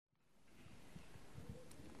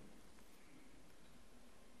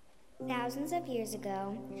Thousands of years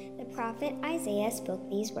ago, the prophet Isaiah spoke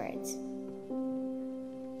these words.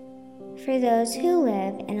 For those who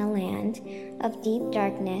live in a land of deep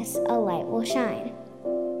darkness, a light will shine.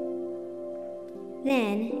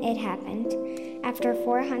 Then it happened, after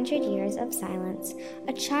 400 years of silence,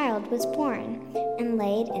 a child was born and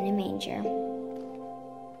laid in a manger.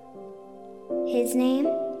 His name,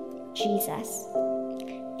 Jesus.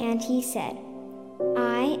 And he said,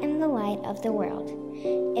 I am the light of the world.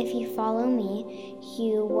 If you follow me,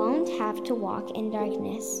 you won't have to walk in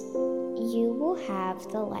darkness. You will have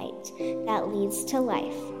the light that leads to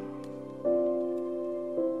life.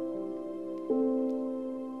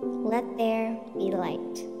 Let there be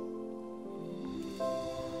light.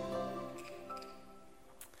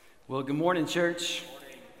 Well, good morning, church.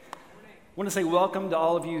 I want to say welcome to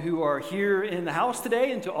all of you who are here in the house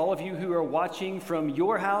today and to all of you who are watching from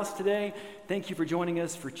your house today. Thank you for joining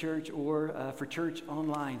us for church or for church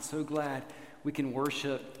online. So glad we can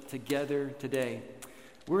worship together today.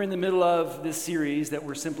 We're in the middle of this series that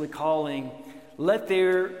we're simply calling Let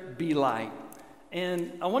There Be Light.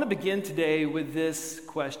 And I want to begin today with this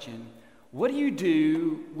question. What do you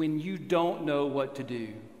do when you don't know what to do?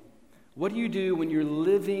 What do you do when you're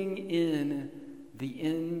living in the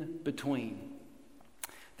in-between?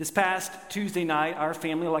 This past Tuesday night, our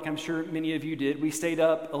family, like I'm sure many of you did, we stayed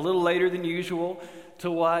up a little later than usual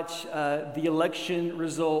to watch the election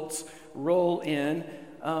results roll in,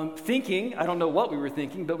 thinking, I don't know what we were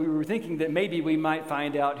thinking, but we were thinking that maybe we might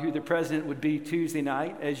find out who the president would be Tuesday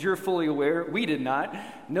night. As you're fully aware, we did not.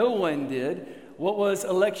 No one did. What was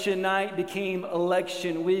election night became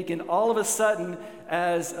election week, and all of a sudden,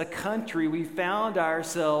 as a country, we found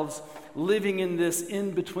ourselves living in this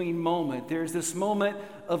in-between moment. There's this moment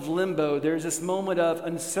of limbo. There's this moment of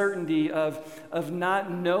uncertainty, of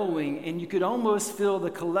not knowing, and you could almost feel the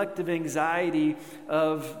collective anxiety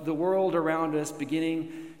of the world around us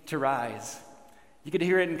beginning to rise. You could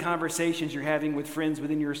hear it in conversations you're having with friends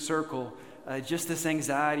within your circle. Just this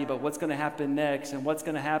anxiety about what's going to happen next and what's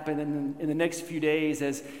going to happen in the next few days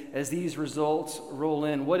as these results roll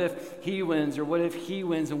in. What if he wins or what if he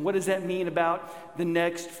wins? And what does that mean about the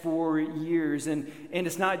next 4 years? And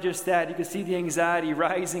it's not just that. You can see the anxiety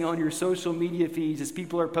rising on your social media feeds as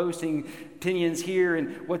people are posting opinions here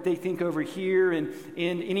and what they think over here. And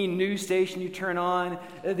in any news station you turn on,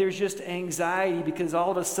 there's just anxiety because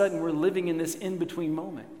all of a sudden we're living in this in-between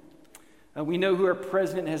moment. We know who our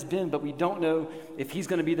president has been, but we don't know if he's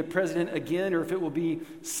going to be the president again or if it will be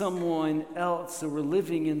someone else. So we're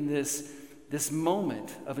living in this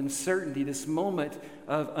moment of uncertainty, this moment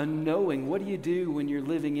of unknowing. What do you do when you're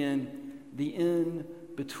living in the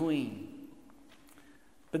in-between?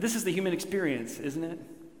 But this is the human experience, isn't it?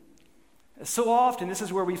 So often, this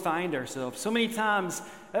is where we find ourselves. So many times,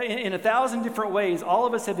 in 1,000 different ways, all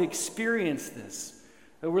of us have experienced this.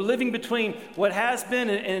 We're living between what has been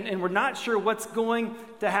and we're not sure what's going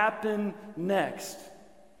to happen next.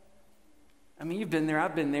 I mean, you've been there,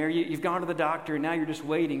 I've been there. You've gone to the doctor and now you're just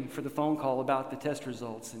waiting for the phone call about the test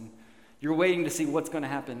results and you're waiting to see what's going to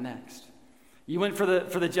happen next. You went for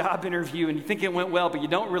the job interview and you think it went well, but you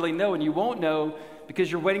don't really know and you won't know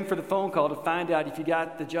because you're waiting for the phone call to find out if you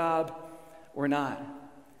got the job or not.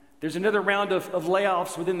 There's another round of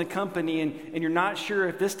layoffs within the company, and you're not sure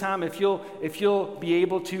if this time if you'll be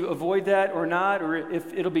able to avoid that or not, or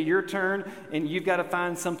if it'll be your turn, and you've got to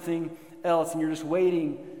find something else, and you're just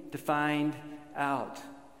waiting to find out.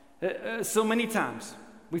 So many times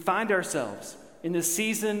we find ourselves in this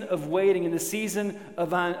season of waiting, in the season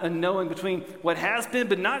of unknowing between what has been,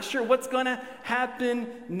 but not sure what's going to happen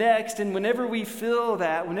next. And whenever we feel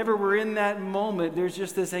that, whenever we're in that moment, there's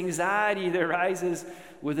just this anxiety that rises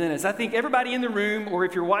within us. I think everybody in the room, or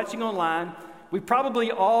if you're watching online, we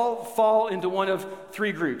probably all fall into one of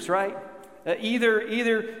three groups, right? Either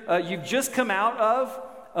you've just come out of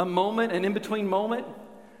a moment, an in-between moment,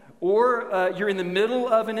 or you're in the middle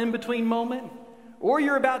of an in-between moment, or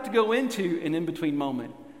you're about to go into an in-between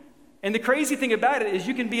moment. And the crazy thing about it is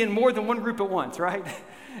you can be in more than one group at once, right?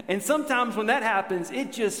 And sometimes when that happens,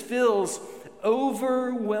 it just feels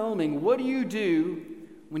overwhelming. What do you do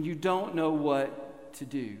when you don't know what to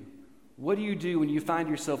do? What do you do when you find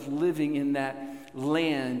yourself living in that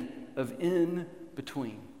land of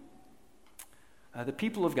in-between? The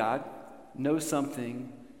people of God know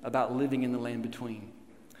something about living in the land between.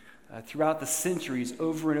 Throughout the centuries,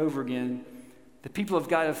 over and over again, the people of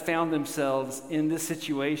God have found themselves in this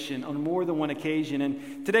situation on more than one occasion.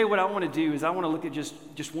 And today what I want to do is I want to look at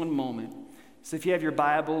just one moment. So if you have your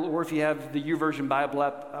Bible or if you have the YouVersion Bible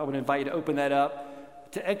app, I would invite you to open that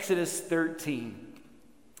up to Exodus 13.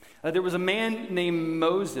 There was a man named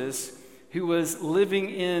Moses who was living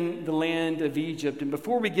in the land of Egypt. And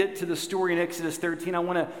before we get to the story in Exodus 13, I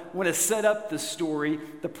want to set up the story.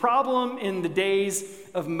 The problem in the days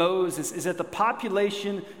of Moses is that the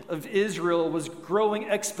population of Israel was growing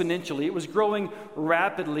exponentially. It was growing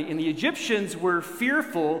rapidly. And the Egyptians were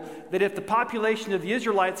fearful that if the population of the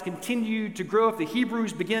Israelites continued to grow, if the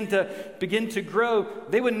Hebrews begin to grow,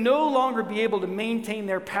 they would no longer be able to maintain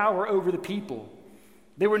their power over the people.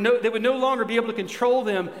 They would no longer be able to control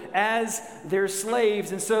them as their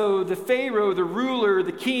slaves. And so the Pharaoh, the ruler,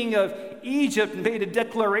 the king of Egypt, made a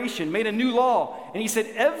declaration, made a new law. And he said,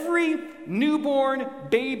 every newborn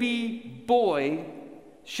baby boy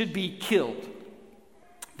should be killed.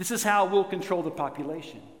 This is how we'll control the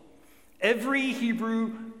population. Every Hebrew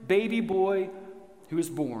baby boy who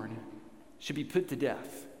is born should be put to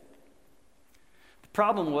death. The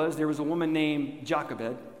problem was there was a woman named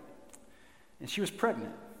Jochebed, and she was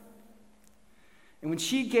pregnant. And when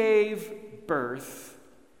she gave birth,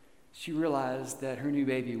 she realized that her new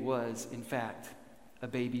baby was, in fact, a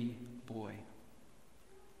baby boy.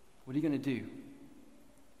 What are you going to do?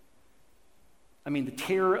 I mean, the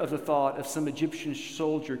terror of the thought of some Egyptian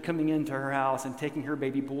soldier coming into her house and taking her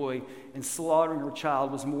baby boy and slaughtering her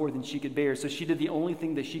child was more than she could bear. So she did the only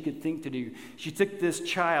thing that she could think to do. She took this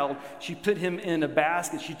child, she put him in a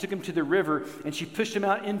basket, she took him to the river, and she pushed him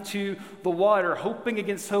out into the water, hoping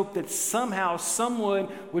against hope that somehow someone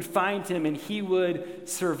would find him and he would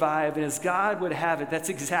survive. And as God would have it, that's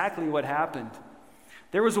exactly what happened.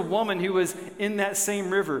 There was a woman who was in that same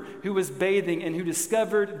river who was bathing and who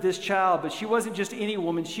discovered this child. But she wasn't just any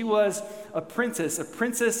woman. She was a princess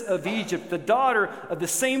of Egypt, the daughter of the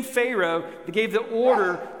same Pharaoh that gave the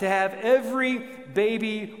order to have every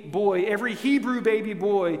baby boy, every Hebrew baby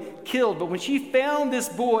boy killed. But when she found this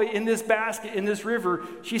boy in this basket in this river,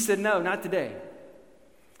 she said, no, not today.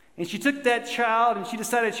 And she took that child and she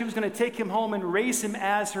decided she was going to take him home and raise him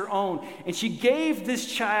as her own. And she gave this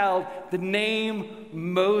child the name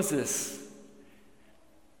Moses.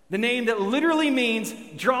 The name that literally means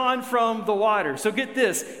drawn from the water. So get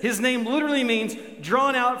this. His name literally means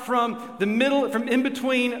drawn out from the middle, from in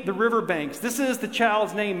between the riverbanks. This is the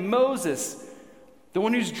child's name, Moses. The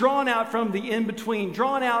one who's drawn out from the in-between,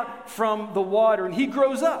 drawn out from the water. And he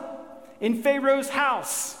grows up in Pharaoh's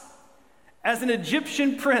house as an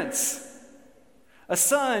Egyptian prince, a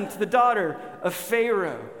son to the daughter of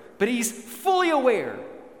Pharaoh. But he's fully aware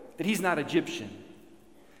that he's not Egyptian.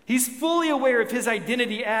 He's fully aware of his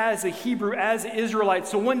identity as a Hebrew, as an Israelite.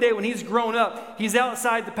 So one day when he's grown up, he's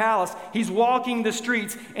outside the palace, he's walking the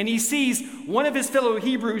streets, and he sees one of his fellow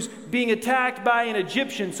Hebrews being attacked by an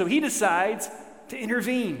Egyptian. So he decides to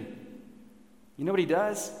intervene. You know what he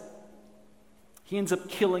does? He ends up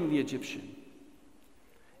killing the Egyptian.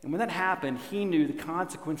 And when that happened, he knew the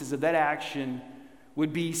consequences of that action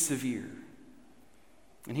would be severe.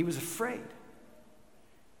 And he was afraid.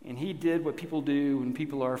 And he did what people do when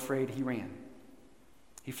people are afraid. He ran.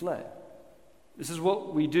 He fled. This is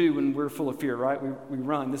what we do when we're full of fear, right? We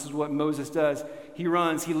run. This is what Moses does. He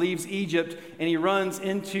runs. He leaves Egypt, and he runs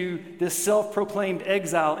into this self-proclaimed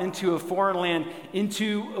exile, into a foreign land,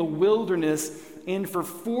 into a wilderness. And for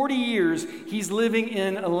 40 years, he's living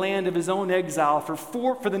in a land of his own exile.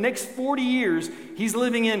 For the next 40 years, he's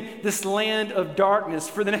living in this land of darkness.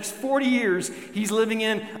 For the next 40 years, he's living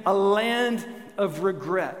in a land of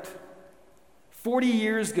regret. 40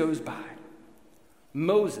 years goes by.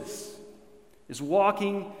 Moses is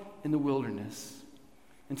walking in the wilderness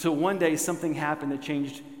until one day something happened that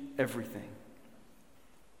changed everything.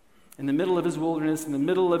 In the middle of his wilderness, in the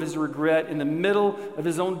middle of his regret, in the middle of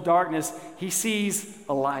his own darkness, he sees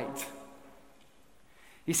a light.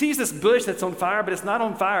 He sees this bush that's on fire, but it's not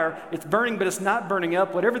on fire. It's burning, but it's not burning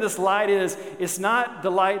up. Whatever this light is, it's not the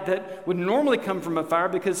light that would normally come from a fire,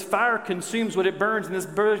 because fire consumes what it burns, and this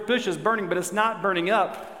bush is burning, but it's not burning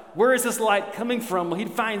up. Where is this light coming from? Well, he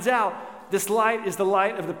finds out this light is the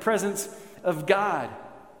light of the presence of God.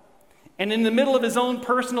 And in the middle of his own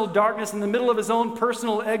personal darkness, in the middle of his own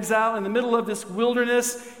personal exile, in the middle of this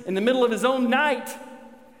wilderness, in the middle of his own night,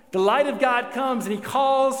 the light of God comes and he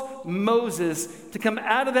calls Moses to come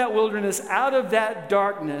out of that wilderness, out of that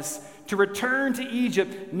darkness, to return to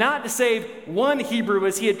Egypt, not to save one Hebrew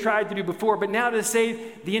as he had tried to do before, but now to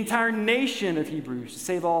save the entire nation of Hebrews, to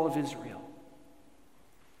save all of Israel.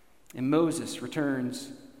 And Moses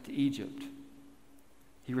returns to Egypt.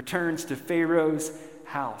 He returns to Pharaoh's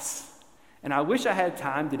house. And I wish I had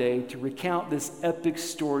time today to recount this epic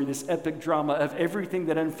story, this epic drama of everything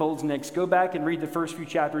that unfolds next. Go back and read the first few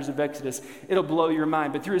chapters of Exodus. It'll blow your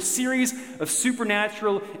mind. But through a series of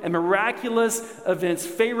supernatural and miraculous events,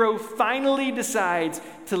 Pharaoh finally decides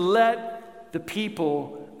to let the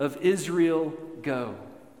people of Israel go.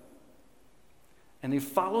 And they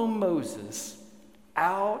follow Moses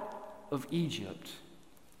out of Egypt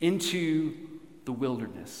into the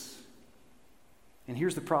wilderness. And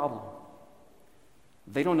here's the problem.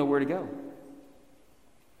 They don't know where to go.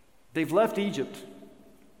 They've left Egypt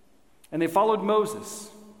and they followed Moses.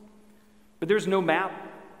 But there's no map.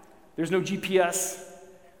 There's no GPS.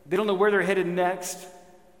 They don't know where they're headed next.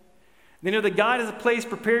 They know that God has a place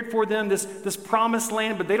prepared for them, this promised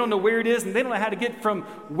land, but they don't know where it is, and they don't know how to get from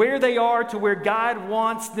where they are to where God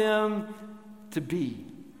wants them to be.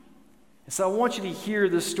 And so I want you to hear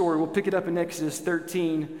this story. We'll pick it up in Exodus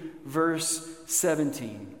 13, verse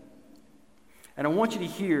 17. And I want you to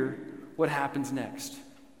hear what happens next.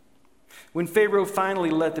 When Pharaoh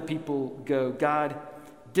finally let the people go, God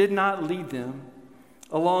did not lead them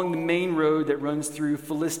along the main road that runs through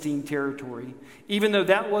Philistine territory, even though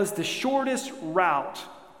that was the shortest route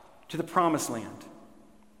to the promised land.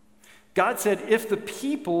 God said if the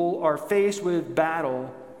people are faced with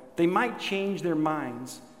battle, they might change their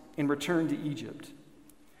minds and return to Egypt.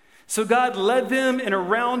 So God led them in a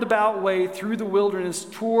roundabout way through the wilderness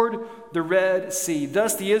toward the Red Sea.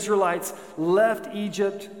 Thus the Israelites left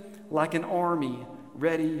Egypt like an army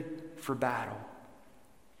ready for battle.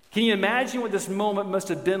 Can you imagine what this moment must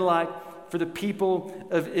have been like for the people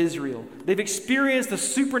of Israel? They've experienced the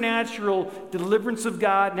supernatural deliverance of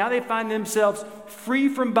God. Now they find themselves free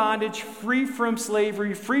from bondage, free from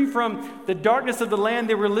slavery, free from the darkness of the land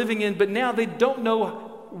they were living in, but now they don't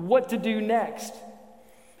know what to do next.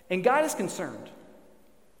 And God is concerned.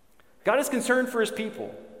 God is concerned for his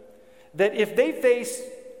people that if they face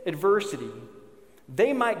adversity,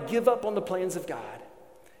 they might give up on the plans of God,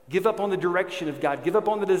 give up on the direction of God, give up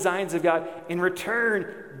on the designs of God, and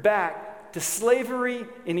return back to slavery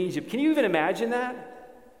in Egypt. Can you even imagine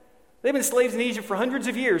that? They've been slaves in Egypt for hundreds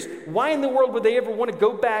of years. Why in the world would they ever want to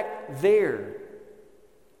go back there?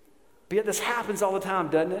 But yet this happens all the time,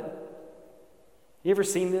 doesn't it? You ever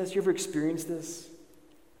seen this? You ever experienced this?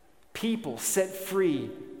 People set free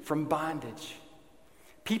from bondage.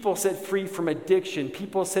 People set free from addiction.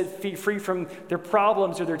 People set free from their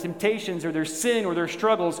problems or their temptations or their sin or their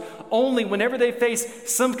struggles. Only whenever they face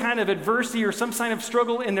some kind of adversity or some kind of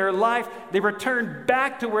struggle in their life, they return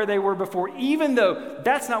back to where they were before, even though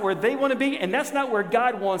that's not where they want to be and that's not where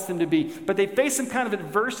God wants them to be. But they face some kind of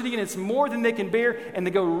adversity and it's more than they can bear, and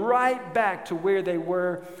they go right back to where they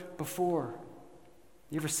were before.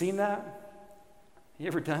 You ever seen that? You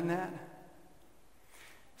ever done that?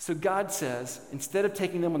 So God says, instead of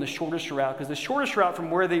taking them on the shortest route, because the shortest route from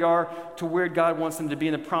where they are to where God wants them to be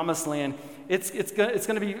in the promised land, it's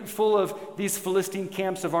going to be full of these Philistine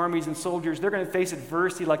camps of armies and soldiers. They're going to face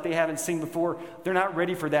adversity like they haven't seen before. They're not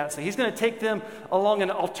ready for that. So he's going to take them along an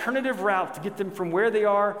alternative route to get them from where they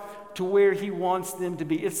are to where he wants them to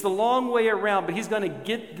be. It's the long way around, but he's going to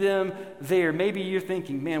get them there. Maybe you're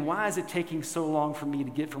thinking, man, why is it taking so long for me to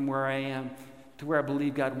get from where I am to where I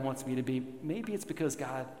believe God wants me to be? Maybe it's because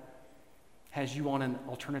God has you on an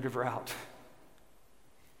alternative route.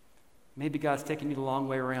 Maybe God's taking you the long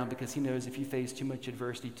way around because he knows if you face too much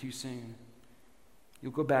adversity too soon,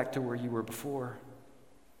 you'll go back to where you were before.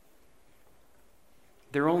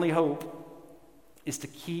 Their only hope is to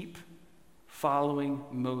keep following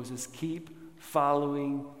Moses, keep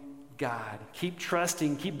following God, keep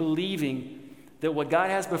trusting, keep believing that what God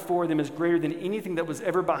has before them is greater than anything that was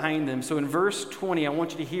ever behind them. So in verse 20, I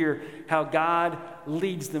want you to hear how God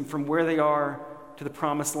leads them from where they are to the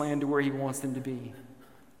promised land to where he wants them to be.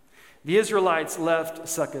 The Israelites left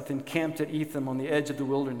Succoth and camped at Etham on the edge of the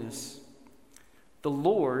wilderness. The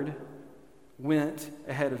Lord went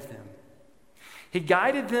ahead of them. He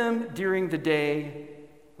guided them during the day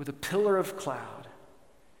with a pillar of cloud.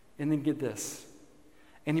 And then get this.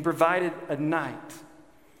 And he provided a night.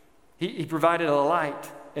 He provided a light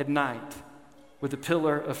at night with a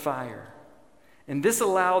pillar of fire. And this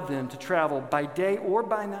allowed them to travel by day or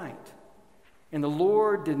by night. And the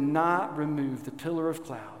Lord did not remove the pillar of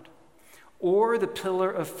cloud or the pillar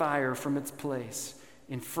of fire from its place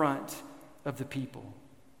in front of the people.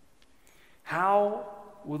 How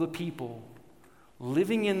will the people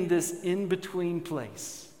living in this in-between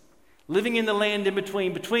place, living in the land in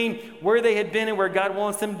between where they had been and where God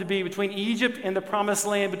wants them to be, between Egypt and the promised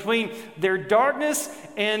land, between their darkness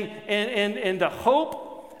and the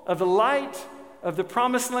hope of the light of the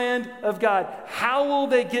promised land of God, how will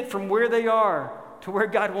they get from where they are to where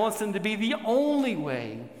God wants them to be? The only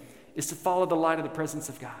way is to follow the light of the presence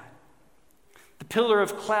of God. The pillar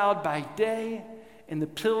of cloud by day and the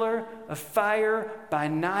pillar of fire by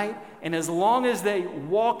night. And as long as they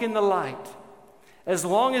walk in the light, As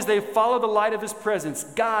long as they follow the light of his presence,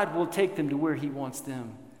 God will take them to where he wants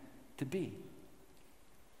them to be.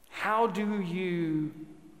 How do you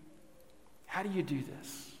do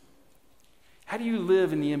this? How do you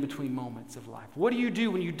live in the in-between moments of life? What do you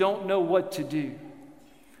do when you don't know what to do?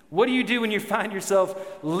 What do you do when you find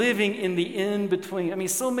yourself living in the in-between? I mean,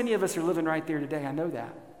 so many of us are living right there today. I know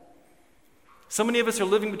that. So many of us are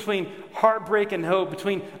living between heartbreak and hope,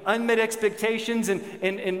 between unmet expectations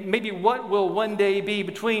and maybe what will one day be,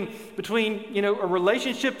 between a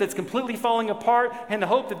relationship that's completely falling apart and the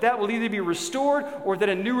hope that will either be restored or that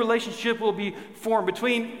a new relationship will be formed,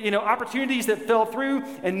 between opportunities that fell through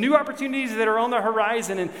and new opportunities that are on the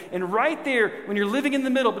horizon. And right there, when you're living in the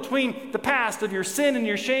middle between the past of your sin and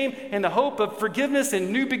your shame and the hope of forgiveness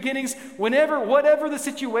and new beginnings, whatever the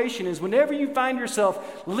situation is, whenever you find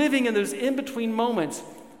yourself living in those in-between moments,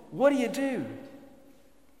 what do?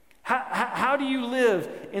 How do you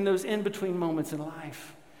live in those in-between moments in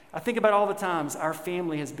life? I think about all the times our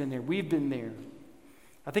family has been there. We've been there.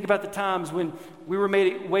 I think about the times when we were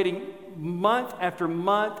waiting month after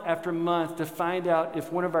month after month to find out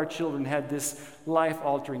if one of our children had this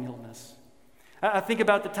life-altering illness. I think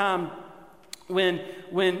about the time when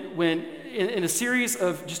in a series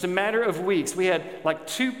of just a matter of weeks, we had like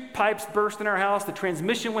 2 pipes burst in our house, the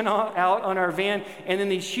transmission went out on our van, and then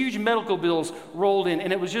these huge medical bills rolled in,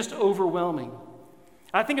 and it was just overwhelming.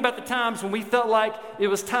 I think about the times when we felt like it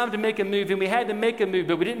was time to make a move, and we had to make a move,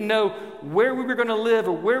 but we didn't know where we were going to live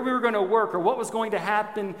or where we were going to work or what was going to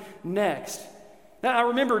happen next. Now, I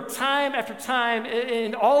remember time after time,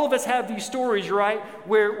 and all of us have these stories, right,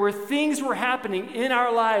 where things were happening in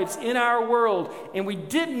our lives, in our world, and we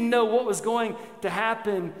didn't know what was going to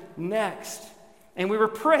happen next. And we were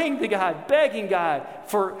praying to God, begging God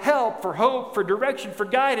for help, for hope, for direction, for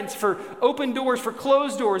guidance, for open doors, for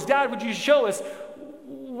closed doors. God, would you show us,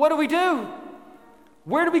 what do we do?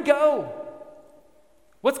 Where do we go?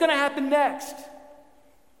 What's going to happen next?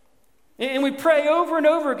 And we pray over and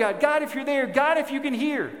over, God, if you're there, God, if you can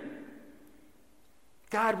hear.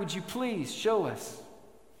 God, would you please show us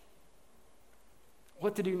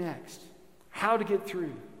what to do next? How to get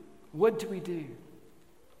through? What do we do?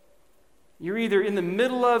 You're either in the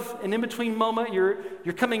middle of an in-between moment, you're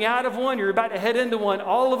coming out of one, you're about to head into one.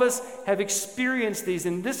 All of us have experienced these,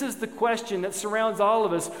 and this is the question that surrounds all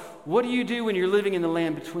of us. What do you do when you're living in the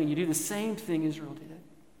land between? You do the same thing Israel did.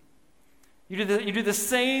 You do the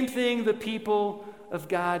same thing the people of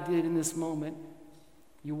God did in this moment.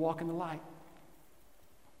 You walk in the light.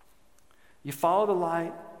 You follow the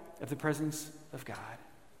light of the presence of God.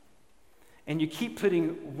 And you keep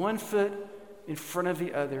putting one foot in front of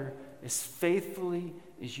the other as faithfully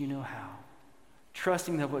as you know how,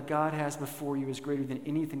 trusting that what God has before you is greater than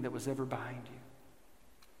anything that was ever behind you.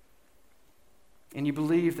 And you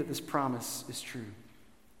believe that this promise is true,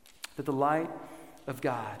 that the light of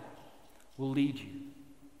God will lead you.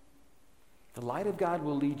 The light of God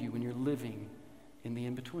will lead you when you're living in the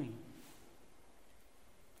in-between.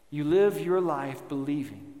 You live your life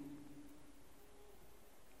believing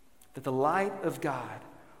that the light of God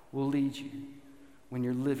will lead you when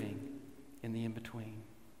you're living in the in-between.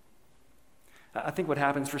 I think what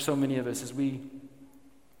happens for so many of us is we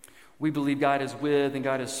believe God is with and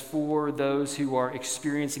God is for those who are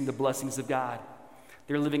experiencing the blessings of God.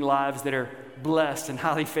 They're living lives that are blessed and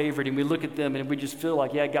highly favored, and we look at them and we just feel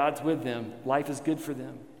like, yeah, God's with them. Life is good for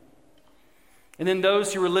them. And then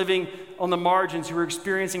those who are living on the margins, who are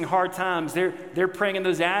experiencing hard times, they're praying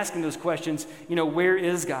and asking those questions, where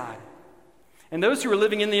is God? And those who are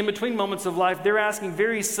living in the in-between moments of life, they're asking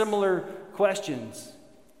very similar questions.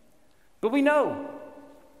 But we know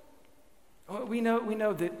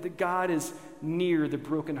that God is near the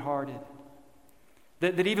brokenhearted.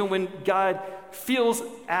 That even when God feels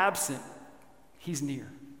absent, he's near.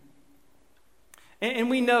 And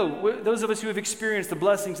we know, those of us who have experienced the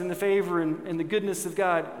blessings and the favor and the goodness of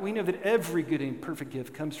God, we know that every good and perfect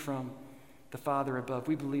gift comes from the Father above.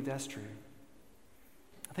 We believe that's true.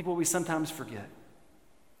 I think what we sometimes forget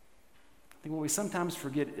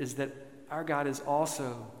is that our God is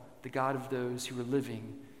also the God of those who are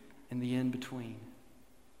living in the in-between.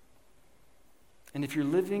 And if you're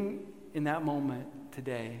living in that moment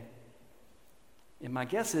today, and my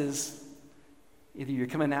guess is either you're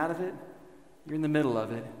coming out of it, you're in the middle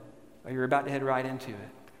of it, or you're about to head right into it.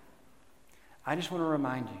 I just want to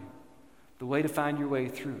remind you, the way to find your way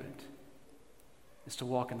through it is to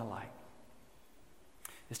walk in the light.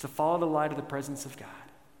 Is to follow the light of the presence of God.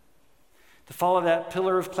 To follow that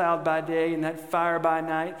pillar of cloud by day and that fire by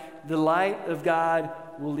night. The light of God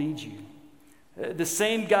will lead you. The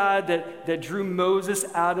same God that drew Moses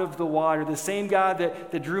out of the water, the same God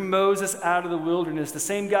that drew Moses out of the wilderness, the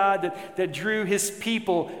same God that drew his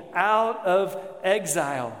people out of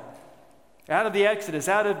exile, out of the Exodus,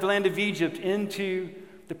 out of the land of Egypt into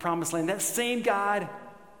the promised land. That same God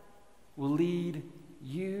will lead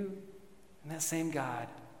you, and that same God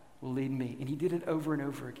will lead me. And he did it over and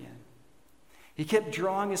over again. He kept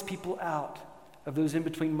drawing his people out of those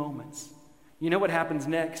in-between moments. You know what happens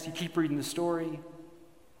next? You keep reading the story.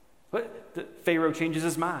 Pharaoh changes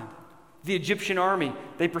his mind. The Egyptian army,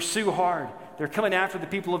 they pursue hard. They're coming after the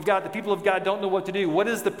people of God. The people of God don't know what to do. What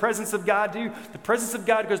does the presence of God do? The presence of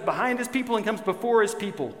God goes behind his people and comes before his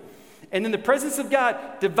people. And then the presence of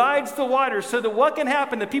God divides the water so that what can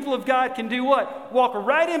happen? The people of God can do what? Walk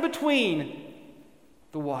right in between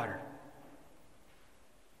the water.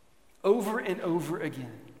 Over and over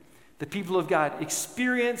again, the people of God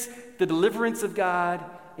experience the deliverance of God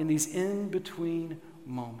in these in-between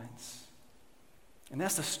moments. And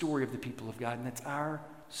that's the story of the people of God, and that's our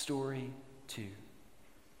story too.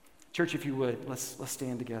 Church, if you would, let's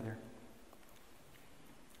stand together.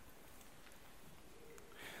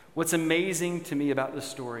 What's amazing to me about this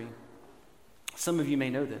story, some of you may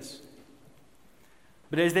know this,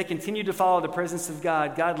 but as they continued to follow the presence of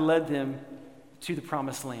God, God led them to the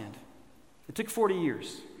promised land. It took 40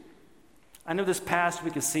 years. I know this past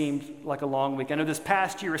week has seemed like a long week. I know this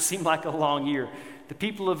past year has seemed like a long year. The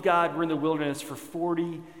people of God were in the wilderness for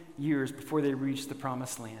 40 years before they reached the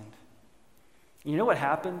promised land. You know what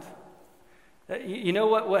happened? You know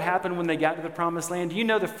what happened when they got to the promised land? Do you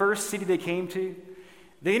know the first city they came to?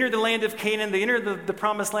 They entered the land of Canaan, they entered the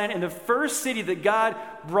promised land, and the first city that God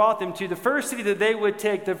brought them to, the first city that they would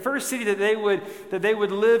take, the first city that they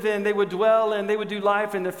would live in, they would dwell in, they would do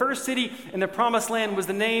life in, the first city in the promised land was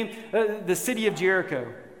the city of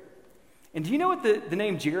Jericho. And do you know what the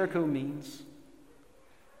name Jericho means?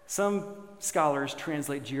 Some scholars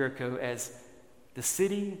translate Jericho as the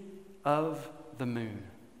city of the moon.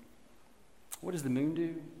 What does the moon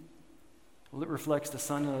do? Well, it reflects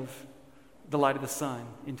the light of the sun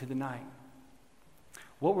into the night.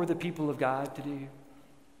 What were the people of God to do?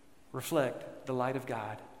 Reflect the light of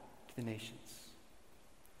God to the nations.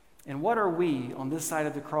 And what are we on this side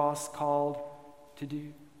of the cross called to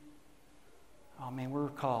do? Oh man, we're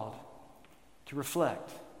called to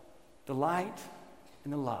reflect the light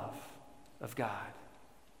and the love of God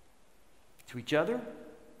to each other,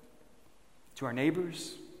 to our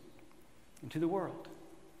neighbors, and to the world.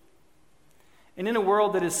 And in a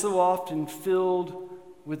world that is so often filled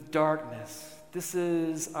with darkness, this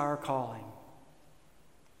is our calling.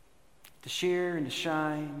 To share and to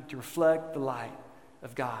shine, to reflect the light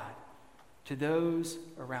of God to those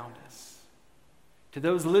around us. To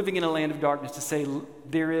those living in a land of darkness, to say,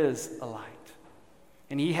 there is a light.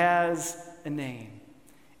 And he has a name.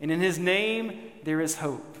 And in his name, there is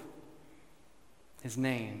hope. His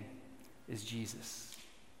name is Jesus.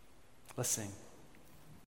 Let's sing.